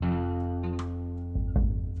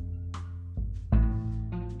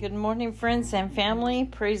Good morning, friends and family.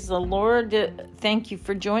 Praise the Lord. Thank you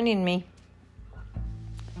for joining me.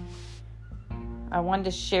 I wanted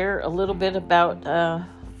to share a little bit about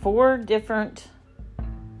 4 different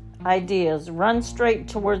ideas. Run straight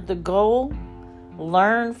toward the goal.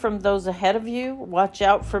 Learn from those ahead of you. Watch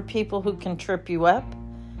out for people who can trip you up.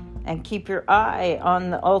 And keep your eye on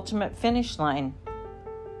the ultimate finish line.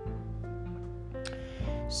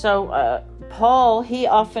 So Paul, he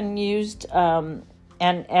often used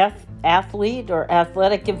an athlete or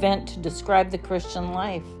athletic event to describe the Christian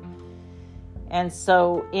life. And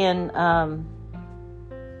so it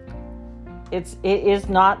is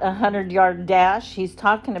not a 100-yard dash he's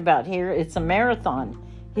talking about here. It's a marathon.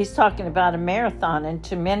 He's talking about a marathon. And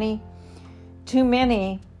too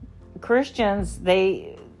many Christians,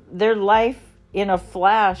 their life in a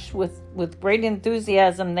flash with great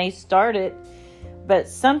enthusiasm, they start it, but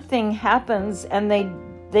something happens and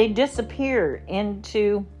they disappear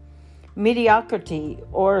into mediocrity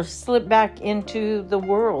or slip back into the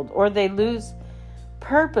world, or they lose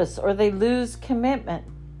purpose, or they lose commitment.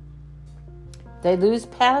 They lose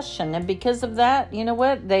passion. And because of that, you know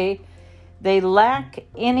what? They lack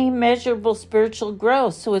any measurable spiritual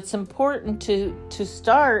growth. So it's important to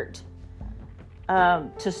start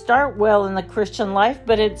well in the Christian life,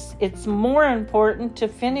 but it's more important to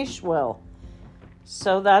finish well.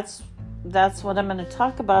 So that's what I'm going to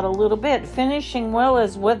talk about a little bit. Finishing well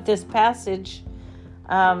is what this passage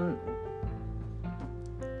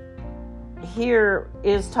here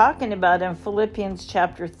is talking about in Philippians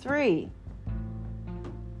chapter 3.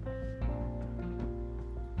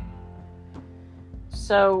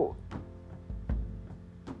 So,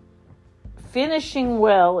 finishing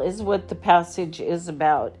well is what the passage is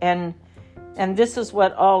about. And this is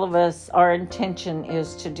what all of us, our intention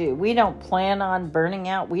is to do. We don't plan on burning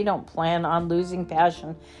out. We don't plan on losing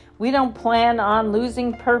passion. We don't plan on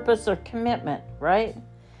losing purpose or commitment, right?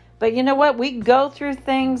 But you know what? We go through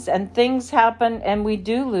things and things happen and we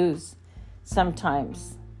do lose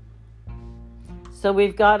sometimes. So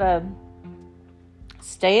we've got to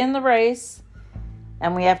stay in the race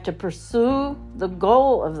and we have to pursue the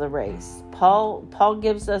goal of the race. Paul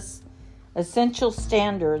gives us essential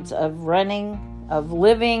standards of running, of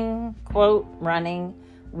living, quote, running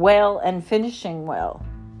well and finishing well.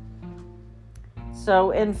 So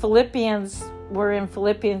we're in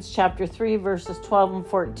Philippians chapter 3, verses 12 and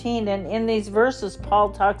 14. And in these verses,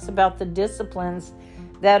 Paul talks about the disciplines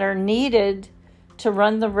that are needed to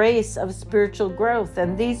run the race of spiritual growth.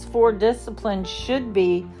 And these 4 disciplines should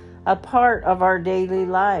be a part of our daily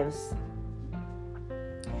lives.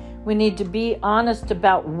 We need to be honest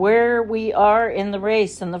about where we are in the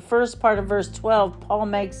race. In the first part of verse 12, Paul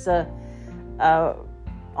makes a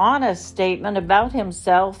honest statement about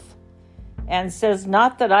himself and says,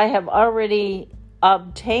 not that I have already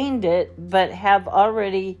obtained it, but have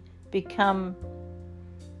already become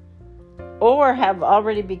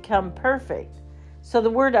perfect. So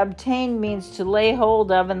the word obtain means to lay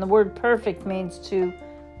hold of, and the word perfect means to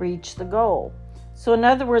reach the goal. So in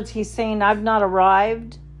other words, he's saying, I've not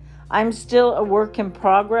arrived. I'm still a work in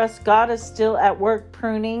progress. God is still at work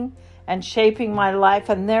pruning and shaping my life,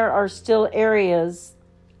 and there are still areas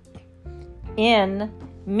in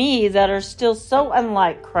me that are still so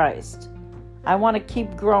unlike Christ. I want to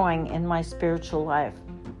keep growing in my spiritual life.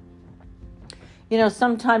 You know,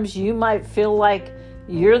 sometimes you might feel like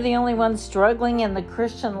you're the only one struggling in the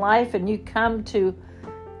Christian life, and you come to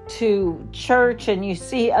church and you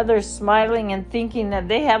see others smiling and thinking that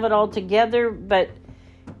they have it all together, but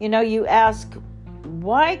you know, you ask,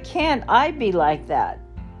 why can't I be like that?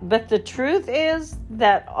 But the truth is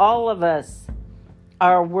that all of us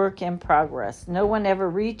are a work in progress. No one ever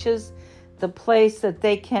reaches the place that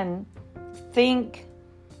they can think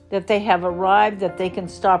that they have arrived, that they can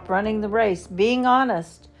stop running the race. Being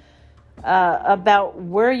honest about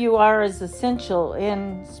where you are is essential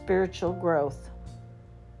in spiritual growth.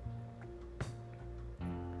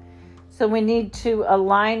 So we need to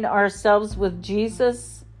align ourselves with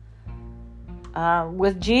Jesus.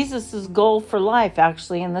 With Jesus' goal for life,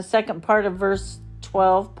 actually. In the second part of verse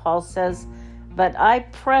 12, Paul says, but I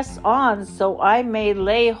press on so I may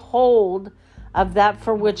lay hold of that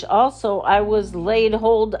for which also I was laid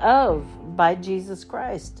hold of by Jesus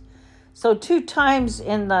Christ. So 2 times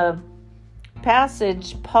in the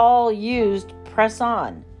passage, Paul used press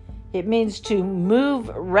on. It means to move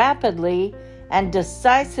rapidly and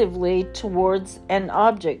decisively towards an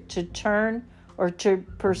object, to turn or to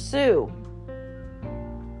pursue.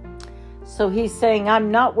 So he's saying, I'm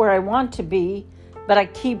not where I want to be, but I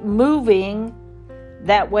keep moving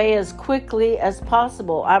that way as quickly as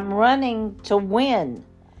possible. I'm running to win.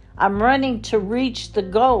 I'm running to reach the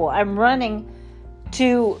goal. I'm running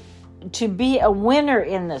to be a winner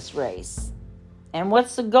in this race. And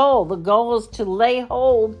what's the goal? The goal is to lay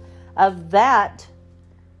hold of that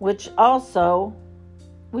which I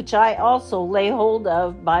also lay hold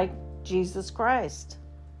of by Jesus Christ.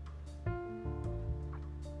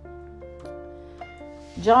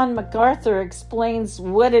 John MacArthur explains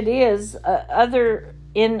what it is.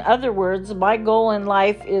 In other words, my goal in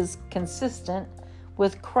life is consistent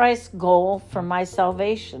with Christ's goal for my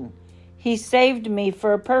salvation. He saved me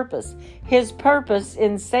for a purpose. His purpose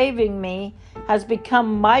in saving me has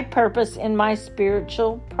become my purpose in my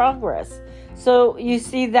spiritual progress. So you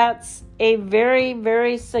see, that's a very,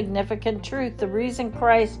 very significant truth. The reason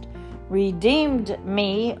Christ redeemed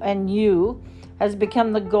me and you has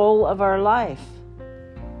become the goal of our life.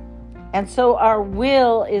 And so our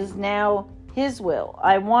will is now His will.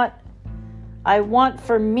 I want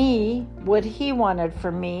for me what He wanted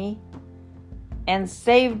for me and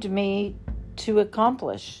saved me to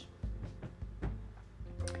accomplish.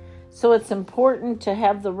 So it's important to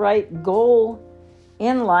have the right goal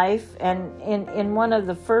in life. And in one of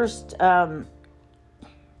the first, wait a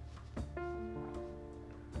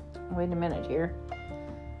minute here.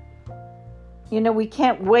 We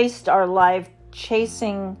can't waste our life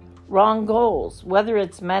chasing wrong goals, whether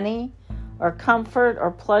it's money or comfort or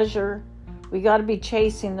pleasure. We got to be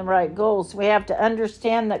chasing the right goals. We have to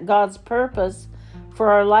understand that God's purpose for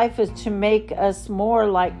our life is to make us more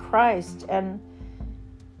like Christ and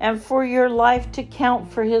for your life to count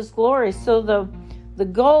for His glory. So the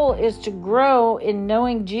goal is to grow in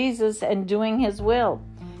knowing Jesus and doing His will.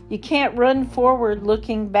 You can't run forward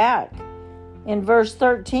looking back. In verse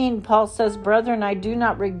 13, Paul says, "Brethren, I do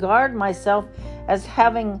not regard myself as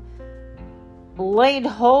having laid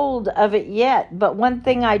hold of it yet, but one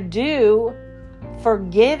thing I do,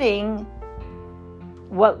 forgetting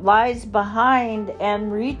what lies behind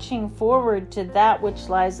and reaching forward to that which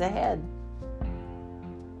lies ahead."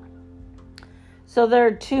 So there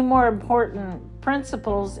are two more important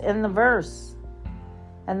principles in the verse.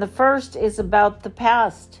 And the first is about the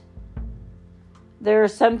past. There are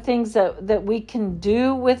some things that we can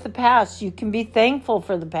do with the past. You can be thankful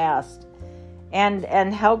for the past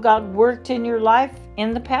and how God worked in your life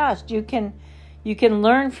in the past. You can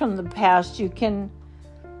learn from the past. You can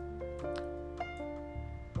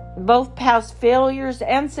both past failures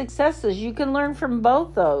and successes. You can learn from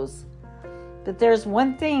both those. But there's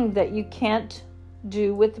one thing that you can't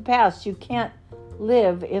do with the past. You can't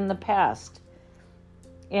live in the past.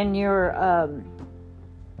 In your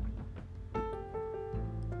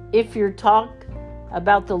if your talk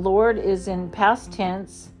about the Lord is in past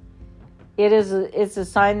tense, it's a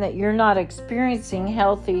sign that you're not experiencing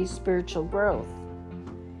healthy spiritual growth.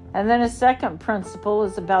 And then a second principle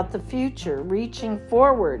is about the future, reaching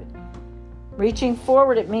forward. Reaching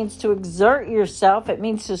forward, it means to exert yourself. It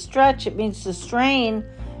means to stretch. It means to strain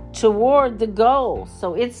toward the goal.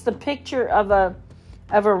 So it's the picture of a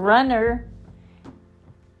runner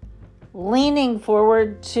leaning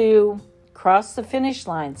forward to cross the finish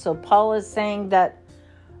line. So Paul is saying that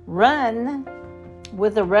run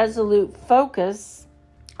with a focus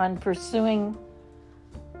on pursuing,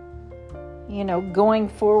 going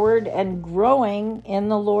forward and growing in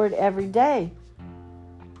the Lord every day.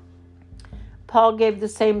 Paul gave the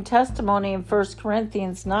same testimony in 1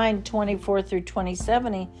 Corinthians 9:24 through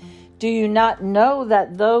 27. Do you not know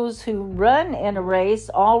that those who run in a race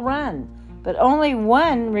all run, but only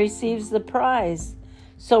one receives the prize?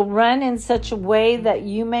 So run in such a way that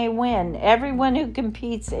you may win. Everyone who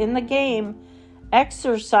competes in the game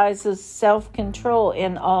exercises self-control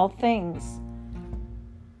in all things.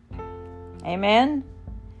 Amen?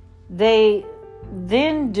 They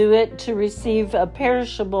then do it to receive a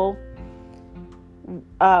perishable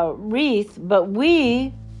wreath, but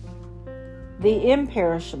we the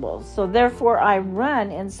imperishable. So therefore I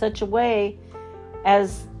run in such a way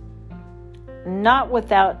as not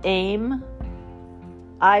without aim.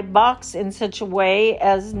 I box in such a way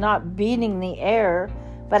as not beating the air,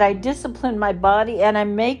 but I discipline my body and I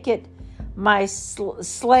make it my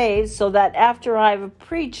slave, so that after I've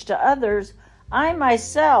preached to others, I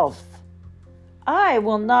myself, I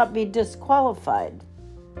will not be disqualified.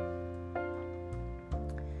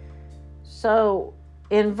 So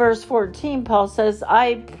in verse 14, Paul says,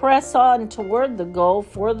 I press on toward the goal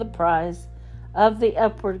for the prize of the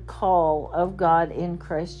upward call of God in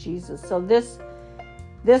Christ Jesus. So this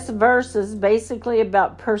verse is basically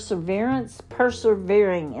about perseverance,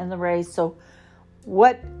 persevering in the race. So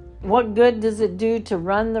what good does it do to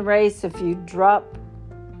run the race if you drop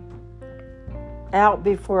out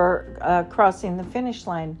before crossing the finish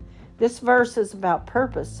line? This verse is about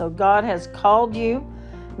purpose. So God has called you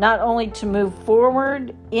not only to move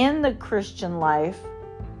forward in the Christian life,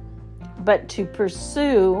 but to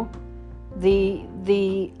pursue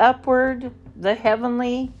the upward, the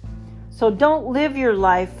heavenly. So don't live your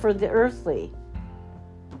life for the earthly.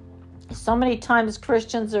 So many times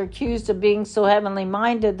Christians are accused of being so heavenly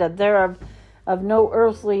minded that they're of no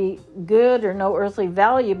earthly good or no earthly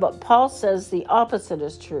value, but Paul says the opposite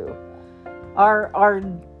is true. Our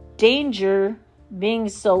danger being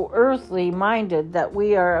so earthly minded that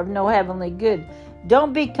we are of no heavenly good.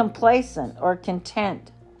 Don't be complacent or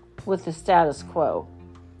content with the status quo.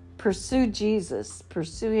 Pursue Jesus.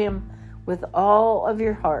 Pursue him with all of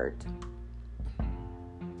your heart.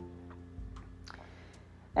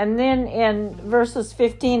 And then in verses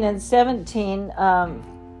 15 and 17,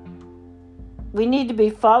 we need to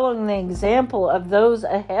be following the example of those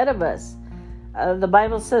ahead of us. The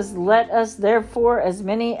Bible says, let us therefore, as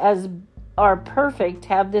many as are perfect,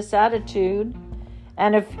 have this attitude.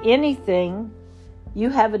 And if anything, you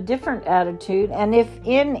have a different attitude. And if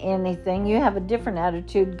in anything you have a different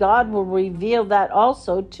attitude, God will reveal that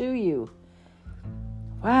also to you.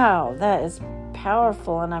 Wow, that is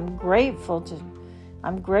powerful. And I'm grateful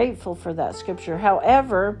for that scripture.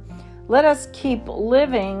 However, let us keep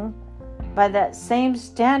living by that same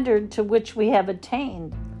standard to which we have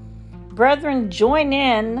attained. Brethren, join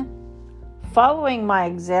in following my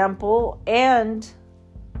example and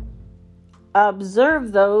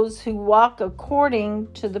observe those who walk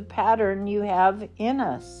according to the pattern you have in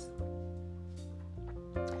us.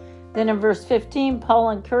 Then in verse 15, Paul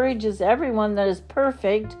encourages everyone that is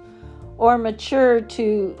perfect or mature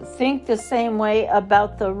to think the same way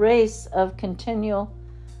about the race of continual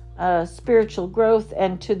spiritual growth,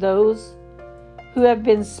 and to those who have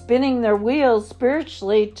been spinning their wheels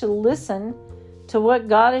spiritually to listen to what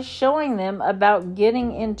God is showing them about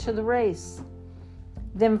getting into the race.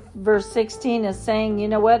 Then verse 16 is saying, you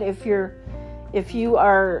know what, if you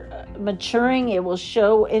are maturing, it will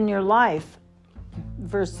show in your life.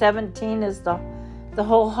 Verse 17 is the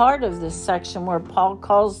whole heart of this section, where Paul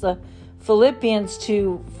calls the Philippians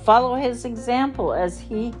to follow his example as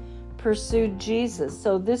he pursued Jesus.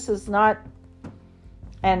 So this is not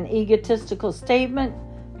an egotistical statement,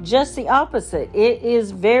 just the opposite. It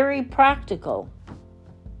is very practical.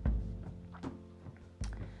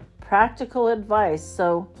 Practical advice.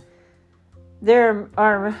 So there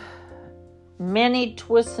are many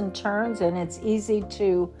twists and turns, and it's easy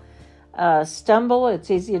to stumble.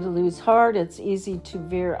 It's easy to lose heart. It's easy to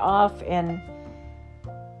veer off and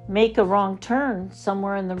make a wrong turn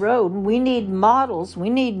somewhere in the road. We need models.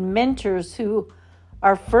 We need mentors who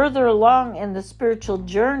are further along in the spiritual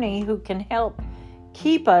journey, who can help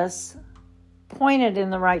keep us pointed in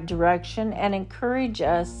the right direction and encourage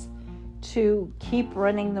us to keep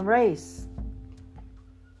running the race.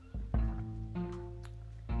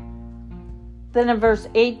 Then in verse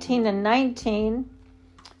 18 and 19,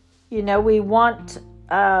 we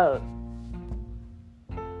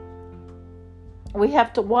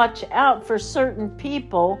have to watch out for certain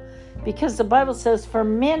people, because the Bible says, for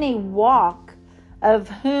many walk, of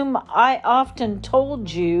whom I often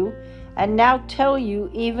told you, and now tell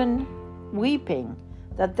you even weeping,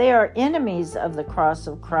 that they are enemies of the cross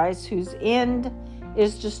of Christ, whose end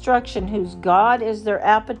is destruction, whose God is their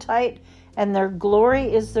appetite, and their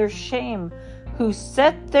glory is their shame, who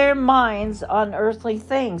set their minds on earthly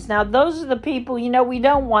things. Now, those are the people, we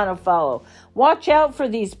don't want to follow. Watch out for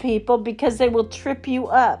these people, because they will trip you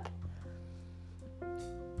up.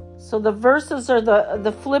 So the verses are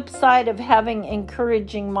the flip side of having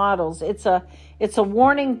encouraging models. It's a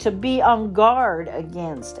warning to be on guard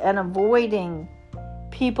against and avoiding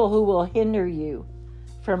people who will hinder you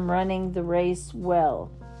from running the race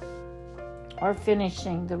well or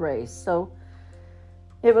finishing the race. So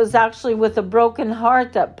it was actually with a broken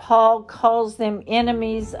heart that Paul calls them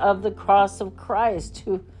enemies of the cross of Christ.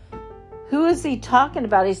 Who is he talking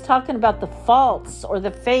about? He's talking about the false or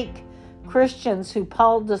the fake Christians who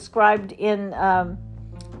Paul described in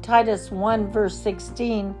Titus 1 verse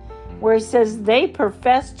 16, where he says they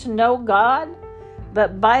profess to know God,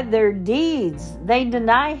 but by their deeds they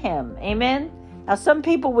deny him. Amen? Now some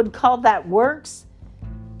people would call that works.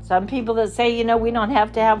 Some people that say, we don't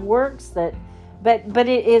have to have works, but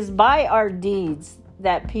it is by our deeds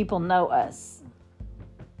that people know us.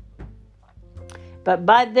 But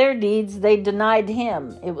by their deeds, they denied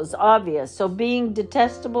him. It was obvious. So being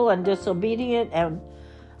detestable and disobedient and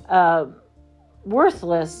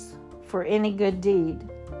worthless for any good deed.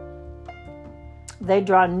 They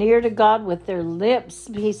draw near to God with their lips,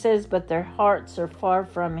 he says, but their hearts are far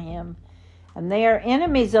from him. And they are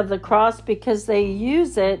enemies of the cross because they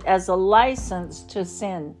use it as a license to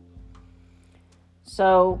sin.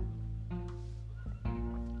 So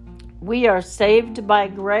we are saved by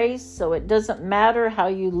grace, so it doesn't matter how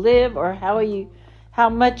you live or how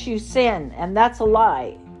much you sin. And that's a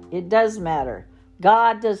lie. It does matter.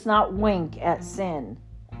 God does not wink at sin.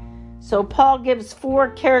 So Paul gives 4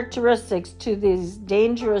 characteristics to these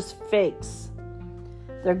dangerous fakes.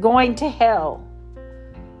 They're going to hell,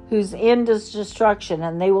 whose end is destruction,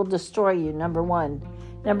 and they will destroy you, number 1.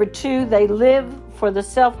 Number 2, they live for the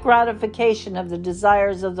self-gratification of the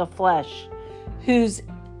desires of the flesh, whose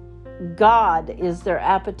God is their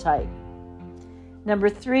appetite. Number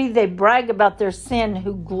 3, they brag about their sin,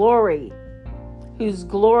 whose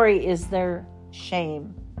glory is their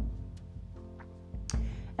shame.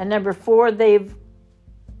 And number 4, they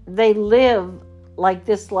live like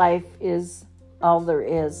this life is all there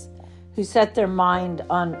is, who set their mind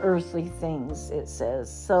on earthly things, it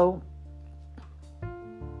says. So,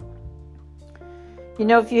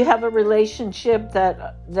 if you have a relationship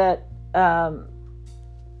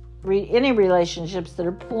any relationships that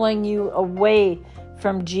are pulling you away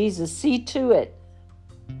from Jesus, see to it.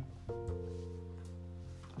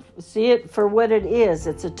 See it for what it is.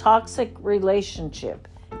 It's a toxic relationship,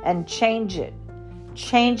 and change it.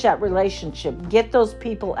 Change that relationship. Get those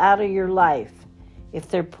people out of your life if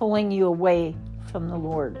they're pulling you away from the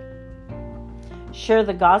Lord. Share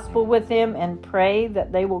the gospel with them and pray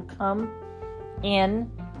that they will come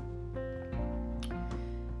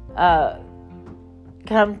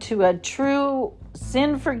to a true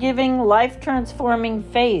sin-forgiving, life-transforming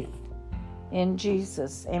faith in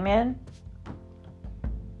Jesus. Amen?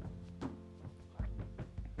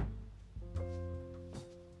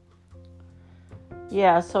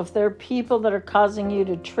 Yeah, so if there are people that are causing you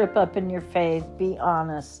to trip up in your faith, be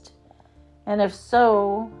honest. And if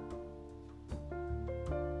so,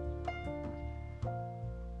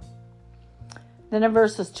 then in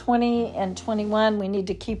verses 20 and 21, we need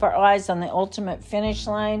to keep our eyes on the ultimate finish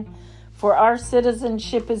line. For our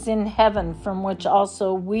citizenship is in heaven, from which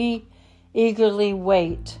also we eagerly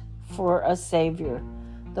wait for a Savior,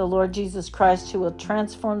 the Lord Jesus Christ, who will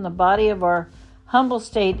transform the body of our humble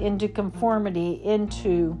state into conformity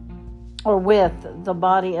with the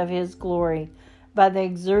body of his glory by the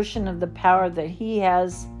exertion of the power that he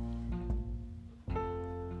has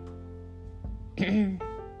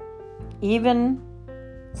even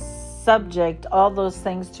subject all those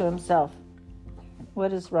things to himself.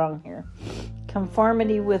 What is wrong here?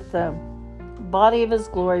 Conformity with the body of his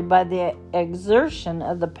glory by the exertion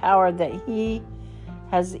of the power that he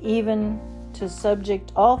has even to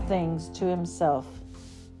subject all things to himself.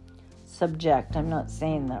 Subject. I'm not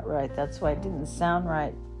saying that right. That's why it didn't sound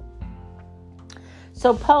right.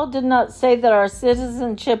 So Paul did not say that our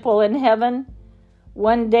citizenship will in heaven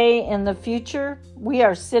one day in the future. We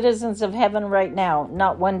are citizens of heaven right now,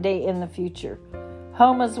 not one day in the future.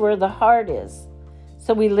 Home is where the heart is.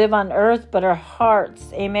 So we live on earth, but our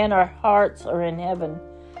hearts, amen, our hearts are in heaven.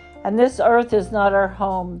 And this earth is not our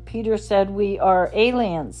home. Peter said we are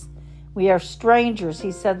aliens. We are strangers.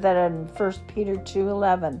 He said that in 1 Peter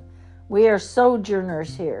 2:11. We are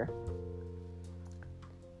sojourners here.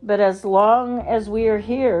 But as long as we are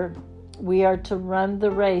here, we are to run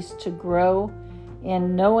the race to grow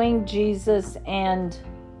in knowing Jesus and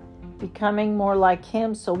becoming more like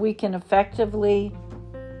him so we can effectively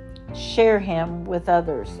share him with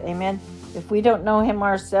others. Amen. If we don't know him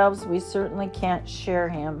ourselves, we certainly can't share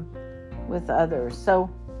him with others. So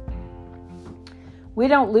we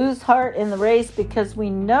don't lose heart in the race because we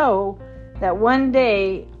know that one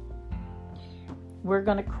day we're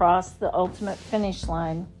going to cross the ultimate finish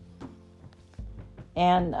line.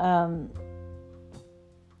 And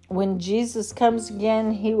when Jesus comes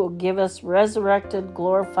again, he will give us resurrected,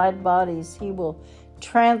 glorified bodies. He will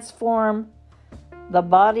transform the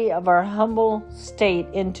body of our humble state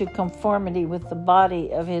into conformity with the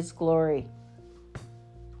body of his glory.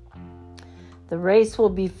 The race will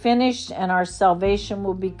be finished and our salvation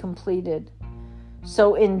will be completed.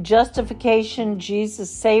 So in justification, Jesus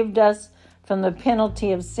saved us from the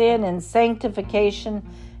penalty of sin. In sanctification,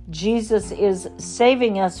 Jesus is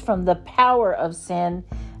saving us from the power of sin.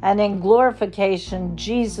 And in glorification,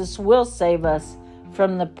 Jesus will save us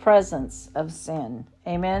from the presence of sin.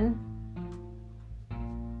 Amen?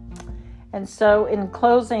 And so in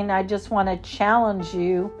closing, I just want to challenge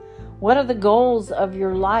you. What are the goals of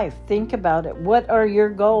your life? Think about it. What are your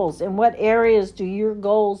goals? In what areas do your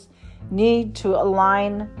goals need to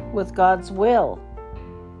align with God's will?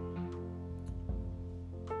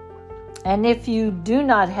 And if you do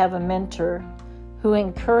not have a mentor who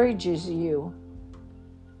encourages you,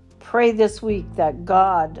 pray this week that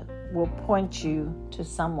God will point you to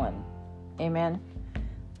someone. Amen.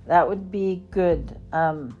 That would be good.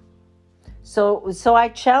 So I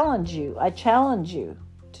challenge you. I challenge you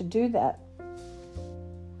to do that.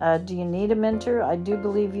 Do you need a mentor? I do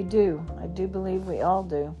believe you do. I do believe we all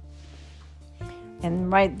do.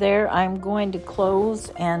 And right there, I'm going to close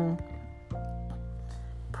and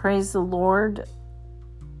praise the Lord